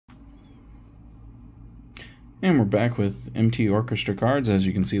And we're back with MT Orchestra cards. As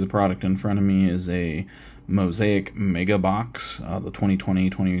you can see, the product in front of me is a Mosaic MEGA Box, the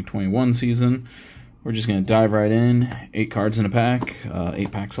 2020-2021 season. We're just going to dive right in. 8 cards in a pack,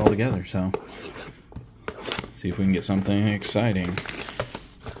 8 packs altogether, so see if we can get something exciting.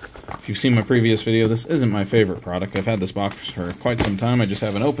 If you've seen my previous video, this isn't my favorite product. I've had this box for quite some time. I just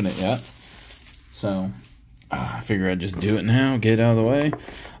haven't opened it yet. So I figure I'd just do it now, get it out of the way.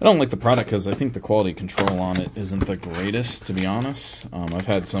 I don't like the product because I think the quality control on it isn't the greatest, to be honest. I've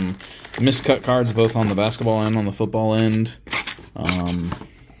had some miscut cards both on the basketball and on the football end.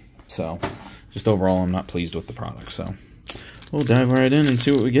 So just overall, I'm not pleased with the product. So we'll dive right in and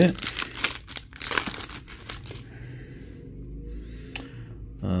see what we get.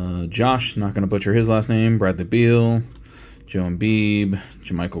 Josh, not going to butcher his last name, Bradley Beal, Joe Embiid,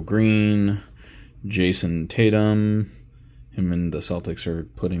 Jermichael Green, Jason Tatum. Him and the Celtics are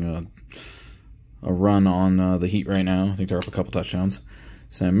putting a run on the Heat right now. I think they're up a couple touchdowns.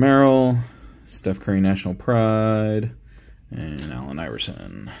 Sam Merrill, Steph Curry National Pride, and Allen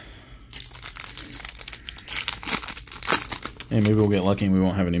Iverson. And maybe we'll get lucky and we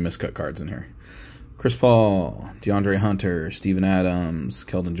won't have any miscut cards in here. Chris Paul, DeAndre Hunter, Steven Adams,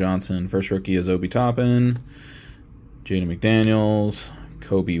 Keldon Johnson. First rookie is Obi Toppin, Jaden McDaniels,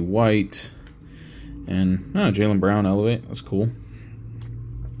 Kobe White, and Jaylen Brown Elevate. That's cool.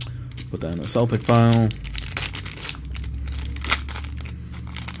 Put that in the Celtic pile.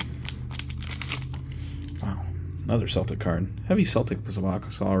 Wow, another Celtic card. Heavy Celtic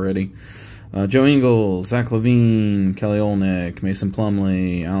box already. Joe Ingles, Zach LaVine, Kelly Olynyk, Mason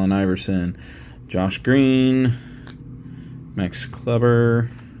Plumlee, Allen Iverson, Josh Green, Max Kleber,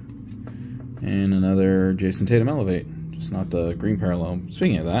 and another Jason Tatum Elevate. Just not the green parallel.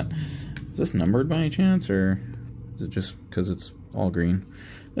 Speaking of that, is this numbered by any chance, or is it just because it's all green?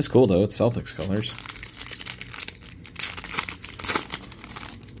 It's cool, though. It's Celtics colors.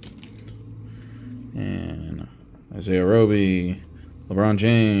 And Isaiah Roby, LeBron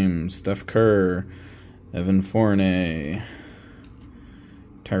James, Steph Kerr, Evan Fournier,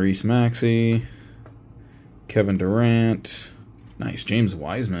 Tyrese Maxey, Kevin Durant, nice, James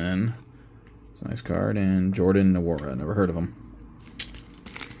Wiseman, it's a nice card, and Jordan Nwora, never heard of him.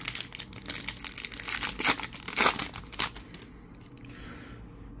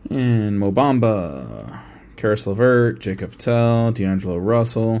 And Mo Bamba, Karis LeVert, Jacob Patel, D'Angelo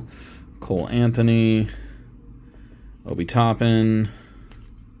Russell, Cole Anthony, Obi Toppin,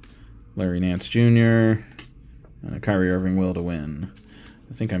 Larry Nance Jr., and a Kyrie Irving will to win.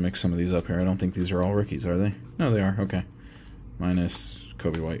 I think I mixed some of these up here. I don't think these are all rookies, are they? No, they are. Okay. Minus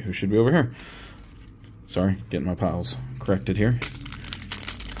Kobe White, who should be over here. Sorry, getting my piles corrected here.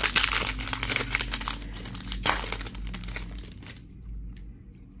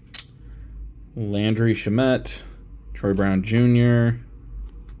 Landry Shamet, Troy Brown Jr.,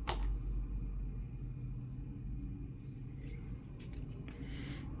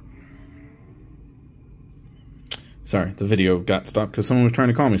 sorry, the video got stopped because someone was trying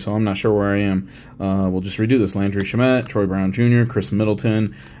to call me, so I'm not sure where I am. We'll just redo this. Landry Shamet, Troy Brown Jr., Chris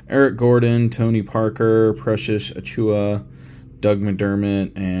Middleton, Eric Gordon, Tony Parker, Precious Achua, Doug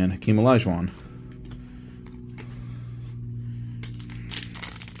McDermott, and Hakeem Olajuwon.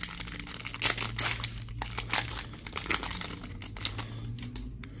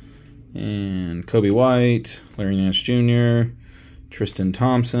 And Kobe White, Larry Nance Jr., Tristan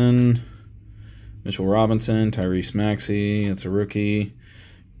Thompson, Mitchell Robinson, Tyrese Maxey, that's a rookie.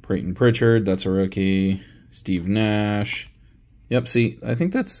 Peyton Pritchard, that's a rookie. Steve Nash. Yep, see, I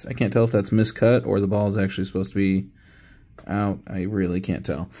think that's, I can't tell if that's miscut or the ball is actually supposed to be out. I really can't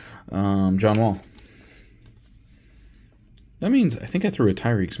tell. John Wall. That means, I think I threw a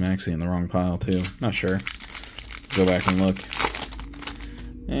Tyrese Maxey in the wrong pile too. Not sure. Go back and look.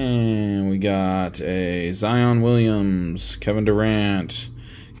 And we got a Zion Williams, Kevin Durant,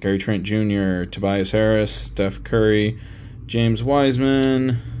 Gary Trent Jr., Tobias Harris, Steph Curry, James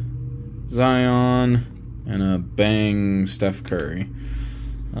Wiseman, Zion, and a bang Steph Curry.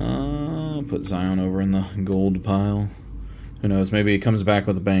 I'll put Zion over in the gold pile. Who knows? Maybe it comes back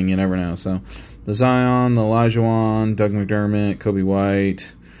with a bang. You never know. So the Zion, the Olajuwon, Doug McDermott, Kobe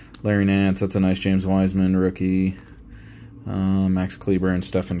White, Larry Nance. That's a nice James Wiseman rookie. Max Kleber and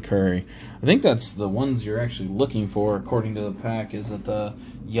Stephen Curry. I think that's the ones you're actually looking for, according to the pack. Is it the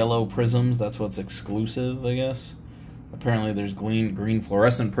yellow prisms? That's what's exclusive, I guess. Apparently there's green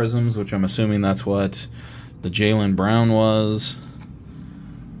fluorescent prisms, which I'm assuming that's what the Jaylen Brown was.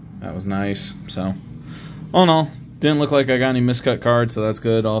 That was nice. So, all in all, didn't look like I got any miscut cards, so that's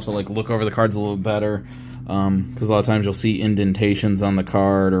good. I'll have to look over the cards a little better. because a lot of times you'll see indentations on the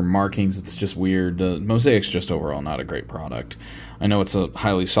card or markings. It's just weird. Mosaic's just overall not a great product. I know it's a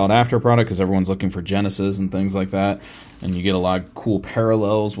highly sought-after product because everyone's looking for Genesis and things like that, and you get a lot of cool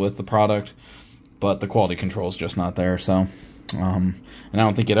parallels with the product, but the quality control is just not there, so, and I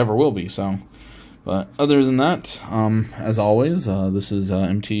don't think it ever will be, so. But other than that, as always, this is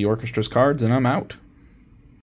MT Orchestra's Cards, and I'm out.